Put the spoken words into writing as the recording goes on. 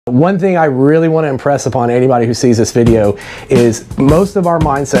One thing I really want to impress upon anybody who sees this video is most of our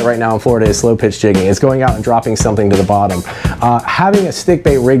mindset right now in Florida is slow pitch jigging. It's going out and dropping something to the bottom. Having a stick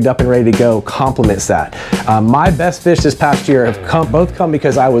bait rigged up and ready to go complements that. My best fish this past year have both come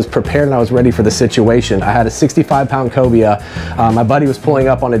because I was prepared and I was ready for the situation. I had a 65-pound cobia. My buddy was pulling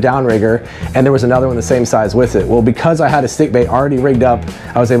up on a downrigger and there was another one the same size with it. Well, because I had a stick bait already rigged up,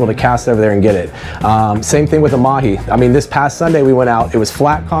 I was able to cast over there and get it. Same thing with a mahi. I mean, this past Sunday we went out, it was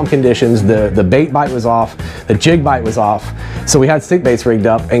flat calm conditions, the bait bite was off, the jig bite was off, so we had stick baits rigged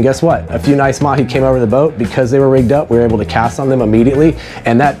up, and guess what? A few nice mahi came over the boat. Because they were rigged up, we were able to cast on them immediately,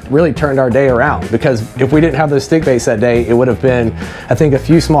 and that really turned our day around, because if we didn't have those stick baits that day, it would have been, I think, a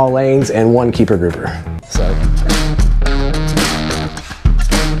few small lanes and one keeper grouper. So.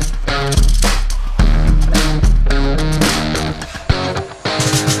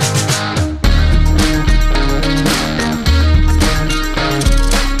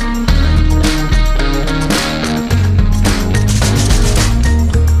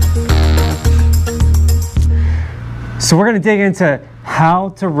 So we're going to dig into how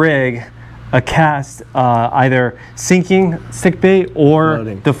to rig a cast, either sinking stick bait or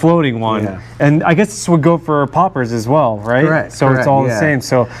the floating one. Yeah. And I guess this would go for poppers as well, right? Correct. So it's all the same.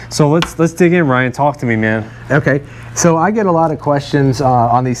 So let's dig in, Ryan. Talk to me, man. Okay. So I get a lot of questions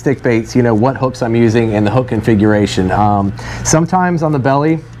on these stick baits, you know, what hooks I'm using and the hook configuration. Sometimes on the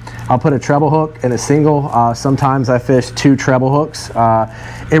belly, I'll put a treble hook and a single. Sometimes I fish 2 treble hooks.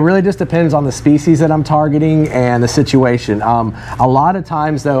 It really just depends on the species that I'm targeting and the situation. A lot of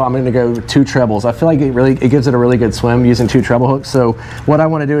times though, I'm gonna go 2 trebles. I feel like it gives it a really good swim using 2 treble hooks. So what I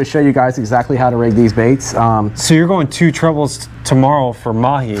wanna do is show you guys exactly how to rig these baits. So you're going 2 trebles tomorrow for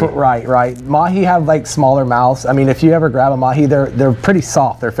mahi. Right. Mahi have like smaller mouths. I mean, if you ever grab a mahi, they're pretty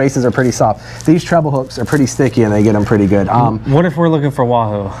soft. Their faces are pretty soft. These treble hooks are pretty sticky and they get them pretty good. What if we're looking for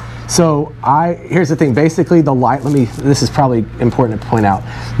wahoo? So here's the thing, basically this is probably important to point out.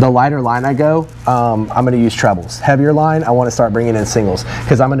 The lighter line I go, I'm gonna use trebles. Heavier line, I wanna start bringing in singles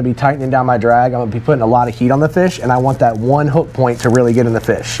because I'm gonna be tightening down my drag. I'm gonna be putting a lot of heat on the fish and I want that one hook point to really get in the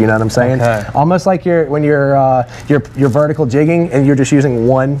fish. You know what I'm saying? Okay. Almost like when you're vertical jigging and you're just using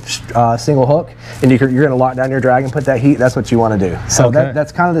one single hook and you're gonna lock down your drag and put that heat, that's what you wanna do. So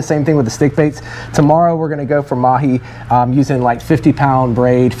that's kind of the same thing with the stick baits. Tomorrow we're gonna go for mahi using like 50-pound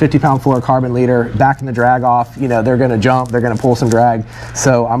braid, 50-pound fluorocarbon leader, backing the drag off. You know, they're gonna jump, they're gonna pull some drag.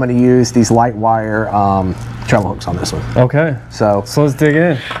 So I'm gonna use these light wire treble hooks on this one. Okay. So let's dig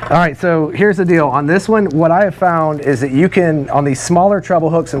in. All right, so here's the deal. On this one, what I have found is that you can, on these smaller treble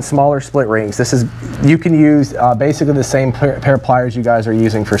hooks and smaller split rings, you can use basically the same pair of pliers you guys are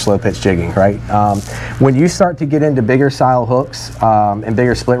using for slow pitch jigging, right? When you start to get into bigger style hooks and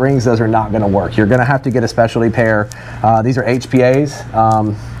bigger split rings, those are not gonna work. You're gonna have to get a specialty pair. These are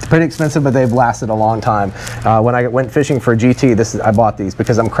HPAs. Pretty expensive, but they've lasted a long time. When I went fishing for GT, I bought these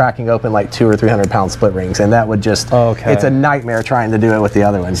because I'm cracking open like 200 or 300-pound split rings, and that would just, it's a nightmare trying to do it with the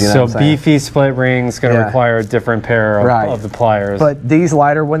other ones. You know so beefy split rings going to require a different pair of the pliers. But these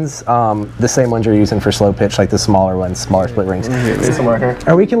lighter ones, the same ones you're using for slow pitch, like the smaller ones, smaller split rings.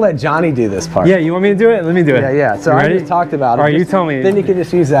 Or we can let Johnny do this part. Yeah, you want me to do it? Let me do it. Yeah. So I already talked about it. All right, you tell me. Then you can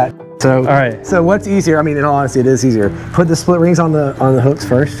just use that. So, all right. So what's easier? I mean, in all honesty, it is easier. Put the split rings on the hooks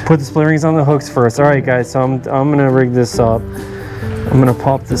first. Put the split rings on the hooks first. All right, guys. So I'm gonna rig this up. I'm gonna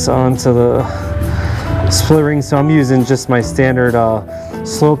pop this onto the split ring. So I'm using just my standard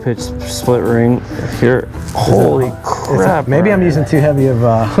slow pitch split ring here. Holy crap! Maybe I'm using too heavy of.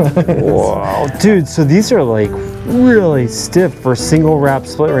 Wow, dude. So these are like really stiff for single wrap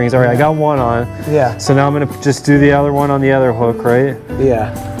split rings. All right, I got one on. Yeah. So now I'm gonna just do the other one on the other hook, right?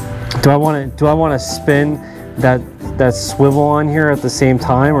 Yeah. Do I want to spin that swivel on here at the same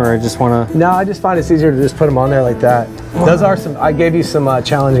time, or I just want to? No, I just find it's easier to just put them on there like that. Wow. Those are some. I gave you some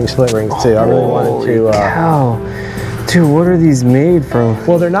challenging split rings too. I really wanted to. Cow. Dude, what are these made from?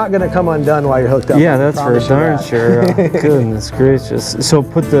 Well, they're not going to come undone while you're hooked up. Yeah, that's for darn sure. Goodness gracious. So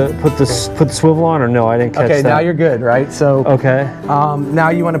put the swivel on, or no? I didn't catch that. Okay, now you're good, right? So now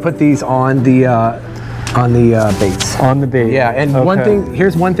you want to put these on the baits. On the bait. Yeah, and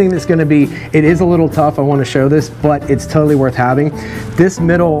here's one thing that's going to be, it is a little tough, I want to show this, but it's totally worth having. This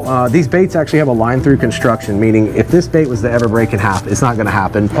middle, these baits actually have a line through construction, meaning if this bait was to ever break in half, it's not going to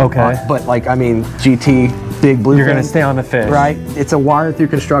happen. Okay. But like, I mean, GT, big blue You're fin, gonna stay on the fish. right? It's a wire through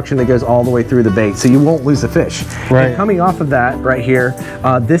construction that goes all the way through the bait, so you won't lose the fish. Right. And coming off of that right here,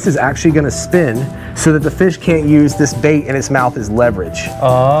 this is actually gonna spin so that the fish can't use this bait in its mouth as leverage.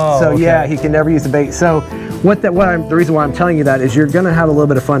 Oh, so okay. yeah, he can never use the bait. So the reason why I'm telling you that is you're gonna have a little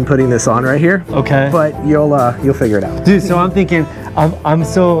bit of fun putting this on right here. Okay. But you'll figure it out. Dude, so I'm thinking, I'm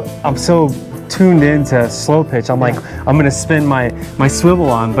so tuned into slow pitch. I'm like, I'm gonna spin my swivel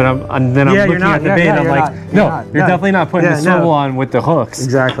on, but I'm looking at the bait. And I'm like, you're definitely not putting the swivel on with the hooks.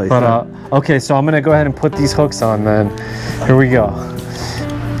 Exactly. But okay, so I'm gonna go ahead and put these hooks on then. Here we go.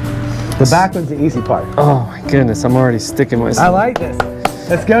 The back one's the easy part. Oh my goodness, I'm already sticking myself. I like this.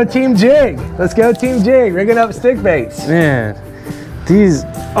 Let's go Team Jig. Let's go Team Jig. Rigging up stick baits. Man, these,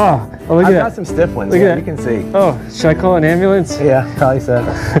 oh look at that. I've got some stiff ones. Look at that. You can see. Oh, should I call an ambulance? Yeah, probably so.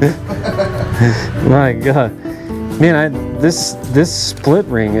 My God, man, this split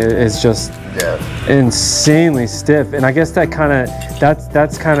ring is just insanely stiff, and I guess that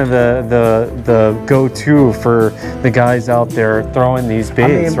that's kind of the go-to for the guys out there throwing these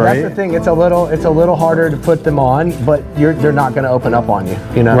baits, right? That's the thing. It's a little harder to put them on, but they're not going to open up on you.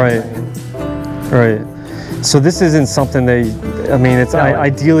 You know. Right. So this isn't something I mean, it's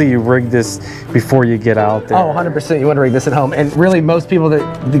ideally you rig this before you get out there. Oh, 100%. You want to rig this at home. And really, most people,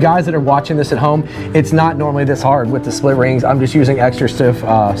 the guys that are watching this at home, it's not normally this hard with the split rings. I'm just using extra stiff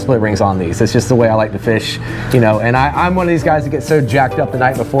split rings on these. It's just the way I like to fish, you know. And I'm one of these guys that gets so jacked up the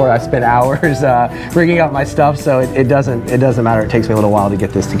night before. I spend hours rigging up my stuff, so it doesn't matter. It takes me a little while to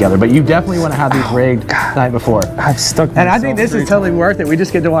get this together. But you definitely want to have these rigged the night before. I've stuck myself. And I think this is totally worth it. We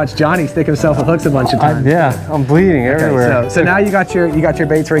just get to watch Johnny stick himself with hooks a bunch of times. Yeah, I'm bleeding everywhere. So now you got your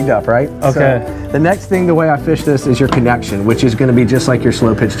baits rigged up, right? Okay. So the next thing, the way I fish this, is your connection, which is going to be just like your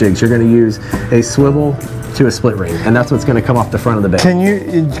slow pitch jigs. You're going to use a swivel to a split ring, and that's what's going to come off the front of the bait.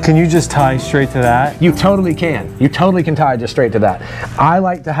 Can you just tie straight to that? You totally can. You totally can tie just straight to that. I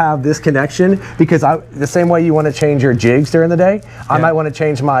like to have this connection because the same way you want to change your jigs during the day, I might want to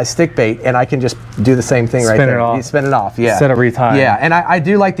change my stick bait, and I can just do the same thing right there. You spin it off, yeah. Instead of retying. Yeah, and I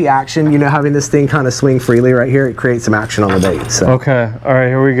do like the action, you know, having this thing kind of swing freely right here. It creates some action on the bait. So. Okay, all right,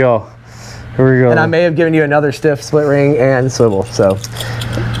 here we go. And I may have given you another stiff split ring and swivel, so.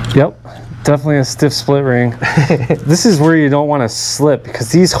 Yep, definitely a stiff split ring. This is where you don't want to slip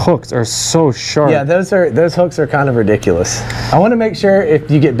because these hooks are so sharp. Yeah, those hooks are kind of ridiculous. I want to make sure if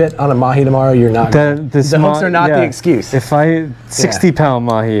you get bit on a mahi tomorrow, you're not. The hooks are not the excuse. If 60-pound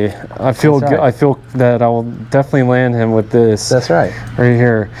mahi, I feel that I will definitely land him with this. That's right. Right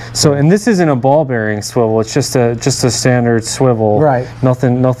here. So, and this isn't a ball bearing swivel. It's just a standard swivel. Right.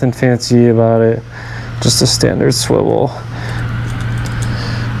 Nothing fancy about it. Just a standard swivel.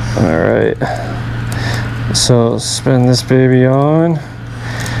 All right. So spin this baby on,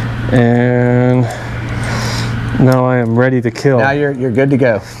 and now I am ready to kill. Now you're good to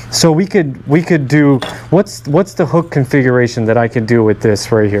go. So we could do what's the hook configuration that I could do with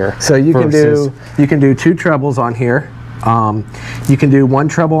this right here? So you can do 2 trebles on here. You can do 1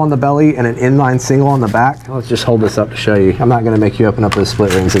 treble on the belly and an inline single on the back. Let's just hold this up to show you. I'm not going to make you open up those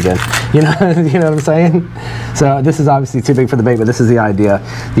split rings again. You know what I'm saying? So this is obviously too big for the bait, but this is the idea.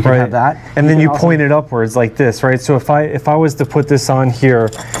 You can have that, and then you point it upwards like this, right? So if I was to put this on here,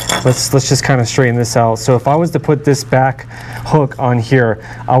 let's just kind of straighten this out. So if I was to put this back hook on here,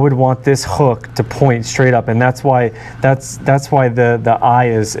 I would want this hook to point straight up, and that's why the eye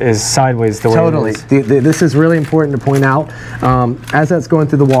is sideways the way it is. This is really important to point out. As that's going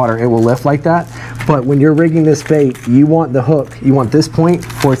through the water, it will lift like that. But when you're rigging this bait, you want the hook, you want this point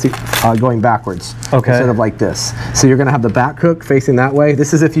for it going backwards instead of like this. So you're going to have the back hook facing that way.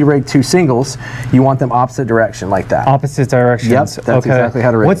 This is if you rig 2 singles, you want them opposite direction like that. Opposite directions. Yep, that's exactly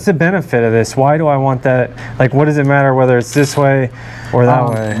how to rig. What's the benefit of this? Why do I want that? Like, what does it matter whether it's this way or that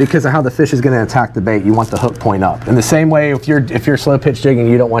way? Because of how the fish is going to attack the bait, you want the hook point up. In the same way, if you're slow pitch jigging,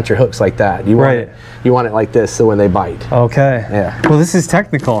 you don't want your hooks like that. You want it like this, so when they bite. Okay. Yeah. Well, this is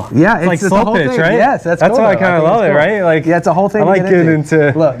technical. Yeah, it's like slow pitch, right? Yes, that's cool, why I kind of love it, right? Like, yeah, it's a whole thing. I like getting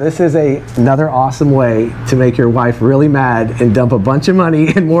into. Look, this is another awesome way to make your wife really mad and dump a bunch of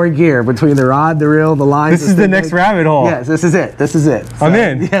money and more gear between the rod, the reel, the lines. This is the next rabbit hole. Yes, this is it. This is it. So, I'm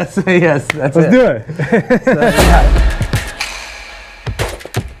in. Yes, yes. Let's do it. So, yeah.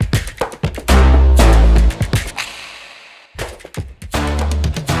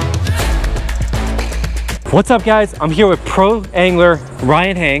 What's up, guys? I'm here with pro angler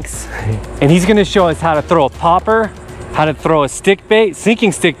Ryan Hanks, and he's gonna show us how to throw a popper how to throw a stick bait,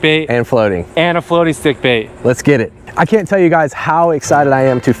 sinking stick bait, and floating, and a floating stick bait. Let's get it. I can't tell you guys how excited I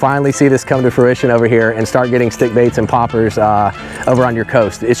am to finally see this come to fruition over here and start getting stick baits and poppers over on your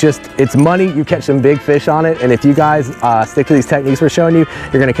coast. It's money. You catch some big fish on it, and if you guys stick to these techniques we're showing you,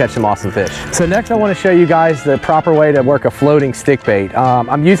 you're gonna catch some awesome fish. So next I wanna show you guys the proper way to work a floating stick bait.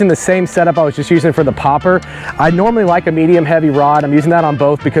 I'm using the same setup I was just using for the popper. I normally like a medium heavy rod. I'm using that on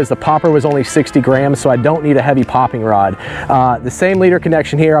both because the popper was only 60 grams, so I don't need a heavy popping rod. The same leader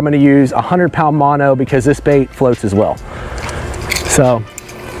connection here, I'm gonna use 100-pound mono because this bait floats as well. So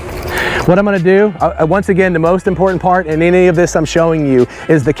what I'm going to do, once again, the most important part in any of this I'm showing you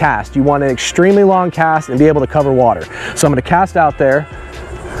is the cast. You want an extremely long cast and be able to cover water. So I'm going to cast out there,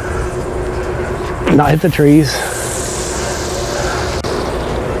 not hit the trees.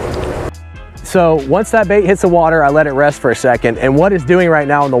 So once that bait hits the water, I let it rest for a second. And what it's doing right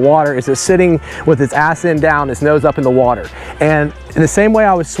now in the water is it's sitting with its ass end down, its nose up in the water. And in the same way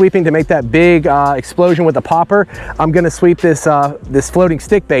I was sweeping to make that big explosion with the popper, I'm gonna sweep this, this floating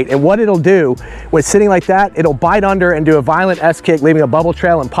stick bait. And what it'll do, when it's sitting like that, it'll bite under and do a violent S-kick, leaving a bubble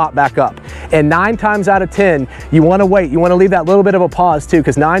trail and pop back up. And 9 times out of 10, you wanna wait. You wanna leave that little bit of a pause too,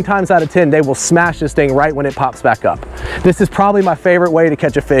 because 9 times out of 10, they will smash this thing right when it pops back up. This is probably my favorite way to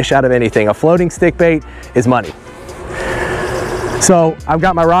catch a fish out of anything. A floating stick bait is money. So I've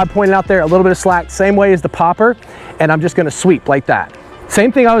got my rod pointed out there, a little bit of slack, same way as the popper, and I'm just gonna sweep like that.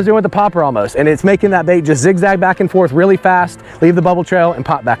 Same thing I was doing with the popper almost, and it's making that bait just zigzag back and forth really fast, leave the bubble trail and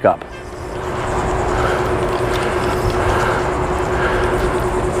pop back up.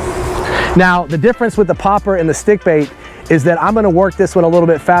 Now, the difference with the popper and the stick bait is that I'm gonna work this one a little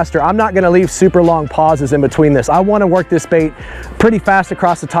bit faster. I'm not gonna leave super long pauses in between this. I wanna work this bait pretty fast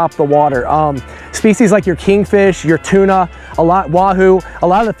across the top of the water. Species like your kingfish, your tuna, wahoo, a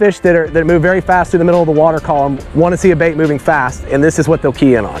lot of the fish that move very fast through the middle of the water column wanna see a bait moving fast, and this is what they'll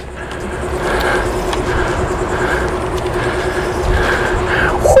key in on.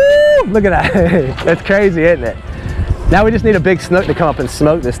 Woo! Look at that, that's crazy, isn't it? Now we just need a big snook to come up and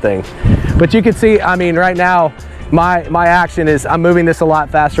smoke this thing. But you can see, I mean, right now, my action is I'm moving this a lot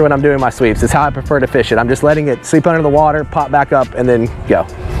faster when I'm doing my sweeps. It's how I prefer to fish it. I'm just letting it sleep under the water, pop back up, and then go.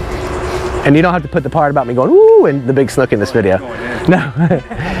 And you don't have to put the part about me going, ooh, and the big snook in this video. No.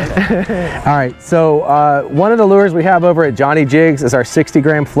 All right, so one of the lures we have over at Johnny Jigs is our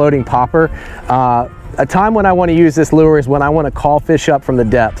 60-gram floating popper. A time when I want to use this lure is when I want to call fish up from the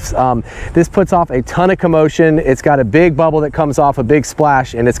depths. This puts off a ton of commotion. It's got a big bubble that comes off, a big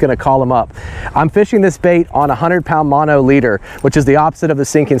splash, and it's going to call them up. I'm fishing this bait on a 100-pound mono leader, which is the opposite of the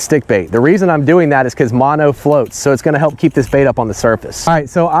sinking stick bait. The reason I'm doing that is because mono floats, so it's going to help keep this bait up on the surface. All right,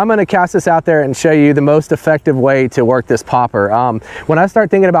 so I'm going to cast this out there and show you the most effective way to work this popper. When I start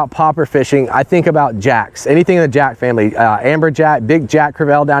thinking about popper fishing, I think about jacks, anything in the jack family. Amberjack, big jack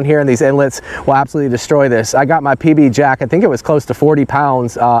crevalle down here in these inlets will absolutely destroy this. I got my PB jack, I think it was close to 40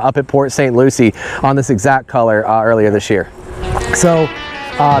 pounds up at Port St. Lucie on this exact color earlier this year. So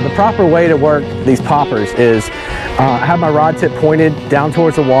the proper way to work these poppers is I have my rod tip pointed down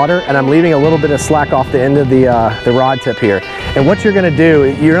towards the water, and I'm leaving a little bit of slack off the end of the rod tip here. And what you're going to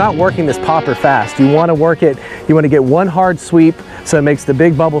do, you're not working this popper fast. You want to work it, you want to get one hard sweep so it makes the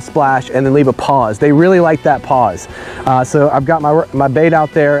big bubble splash, and then leave a pause. They really like that pause. So I've got my bait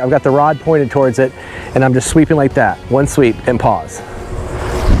out there, I've got the rod pointed towards it, and I'm just sweeping like that. One sweep and pause.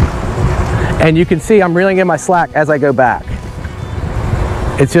 And you can see I'm reeling in my slack as I go back.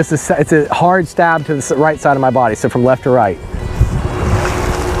 It's just it's a hard stab to the right side of my body, so from left to right.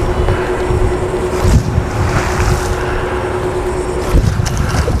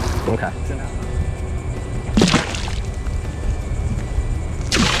 Okay.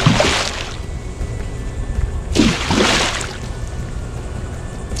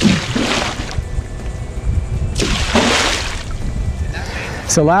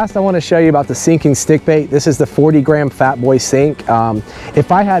 So last I want to show you about the sinking stick bait. This is the 40-gram Fat Boy Sink. If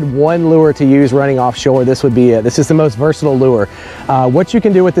I had one lure to use running offshore, this would be it. This is the most versatile lure. What you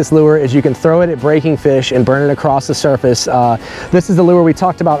can do with this lure is you can throw it at breaking fish and burn it across the surface. This is the lure we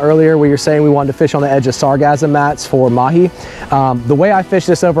talked about earlier where you're saying we wanted to fish on the edge of sargassum mats for mahi. The way I fish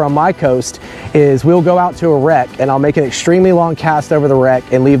this over on my coast is we'll go out to a wreck and I'll make an extremely long cast over the wreck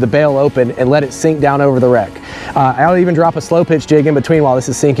and leave the bail open and let it sink down over the wreck. I'll even drop a slow pitch jig in between while this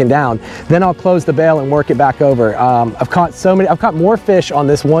is sinking down. Then I'll close the bail and work it back over. I've caught more fish on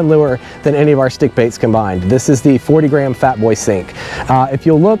this one lure than any of our stick baits combined. This is the 40-gram Fat Boy Sink. If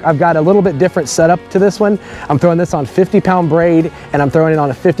you'll look, I've got a little bit different setup to this one. I'm throwing this on 50-pound braid, and I'm throwing it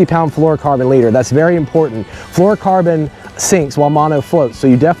on a 50-pound fluorocarbon leader. That's very important. Fluorocarbon sinks while mono floats, so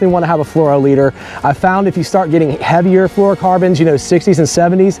you definitely want to have a fluoro leader. I found if you start getting heavier fluorocarbons, you know, 60s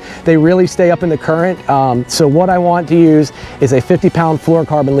and 70s, they really stay up in the current. So what I want to use is a 50-pound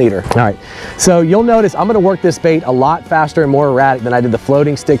fluorocarbon leader. All right, so you'll notice I'm going to work this bait a lot faster and more erratic than I did the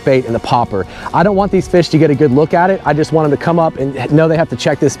floating stick bait and the popper. I don't want these fish to get a good look at it. I just want them to come up and know they have to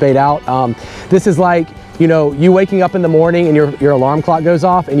check this bait out. This is like, you know, you waking up in the morning and your alarm clock goes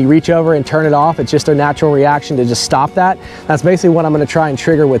off and you reach over and turn it off. It's just a natural reaction to just stop that. That's basically what I'm going to try and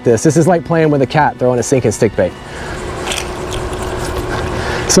trigger with this. This is like playing with a cat throwing a sinking stick bait.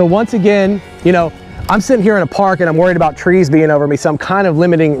 So once again, you know, I'm sitting here in a park and I'm worried about trees being over me, so I'm kind of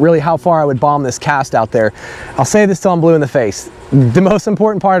limiting really how far I would bomb this cast out there. I'll say this till I'm blue in the face. The most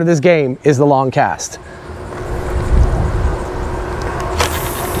important part of this game is the long cast.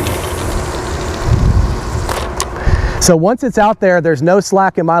 So once it's out there, there's no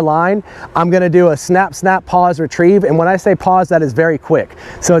slack in my line. I'm gonna do a snap, snap, pause, retrieve. And when I say pause, that is very quick.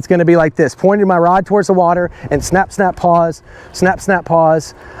 So it's gonna be like this, pointing my rod towards the water and snap, snap, pause, snap, snap,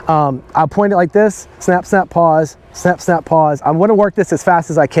 pause. I'll point it like this, snap, snap, pause, snap, snap, pause. I'm gonna work this as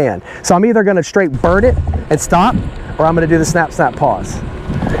fast as I can. So I'm either gonna straight bird it and stop, or I'm gonna do the snap, snap, pause.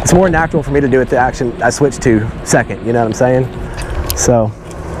 It's more natural for me to do it the action I switch to second, you know what I'm saying? So,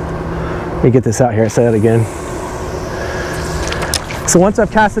 let me get this out here, say that again. So once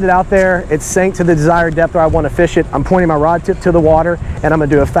I've casted it out there, it's sank to the desired depth where I want to fish it. I'm pointing my rod tip to the water and I'm going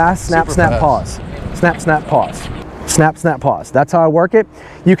to do a fast snap, snap, pause. Snap, snap, pause. Snap, snap, pause. That's how I work it.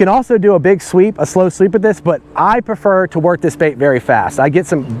 You can also do a big sweep, a slow sweep with this, but I prefer to work this bait very fast. I get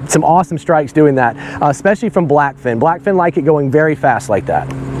some awesome strikes doing that, especially from blackfin. Blackfin like it going very fast like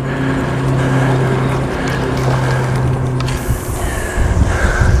that.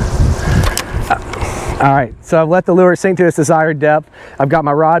 All right, so I've let the lure sink to its desired depth. I've got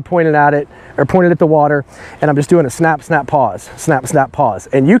my rod pointed at it, or pointed at the water, and I'm just doing a snap, snap, pause, snap, snap, pause.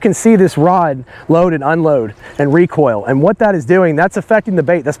 And you can see this rod load and unload and recoil. And what that is doing, that's affecting the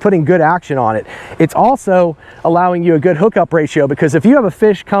bait. That's putting good action on it. It's also allowing you a good hookup ratio, because if you have a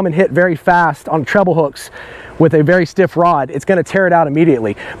fish come and hit very fast on treble hooks with a very stiff rod, it's going to tear it out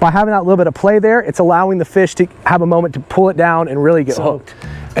immediately. By having that little bit of play there, it's allowing the fish to have a moment to pull it down and really get hooked.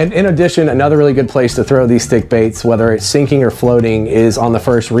 And in addition, another really good place to throw these stick baits, whether it's sinking or floating, is on the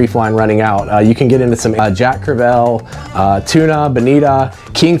first reef line running out. You can get into some jack crevalle, tuna, bonita,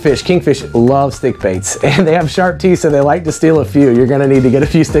 kingfish. Kingfish love stick baits, and they have sharp teeth, so they like to steal a few. You're going to need to get a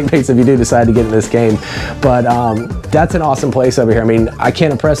few stick baits if you do decide to get in this game. But that's an awesome place over here. I mean, I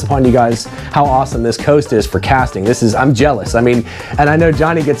can't impress upon you guys how awesome this coast is for casting. I'm jealous. I mean, and I know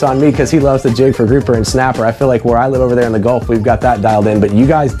Johnny gets on me because he loves to jig for grouper and snapper. I feel like where I live over there in the Gulf, we've got that dialed in, but you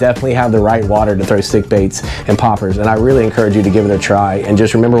guys definitely have the right water to throw stick baits and poppers, and I really encourage you to give it a try. And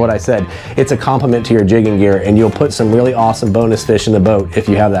just remember what I said, it's a compliment to your jigging gear, and you'll put some really awesome bonus fish in the boat if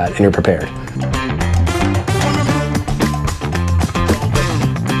you have that and you're prepared.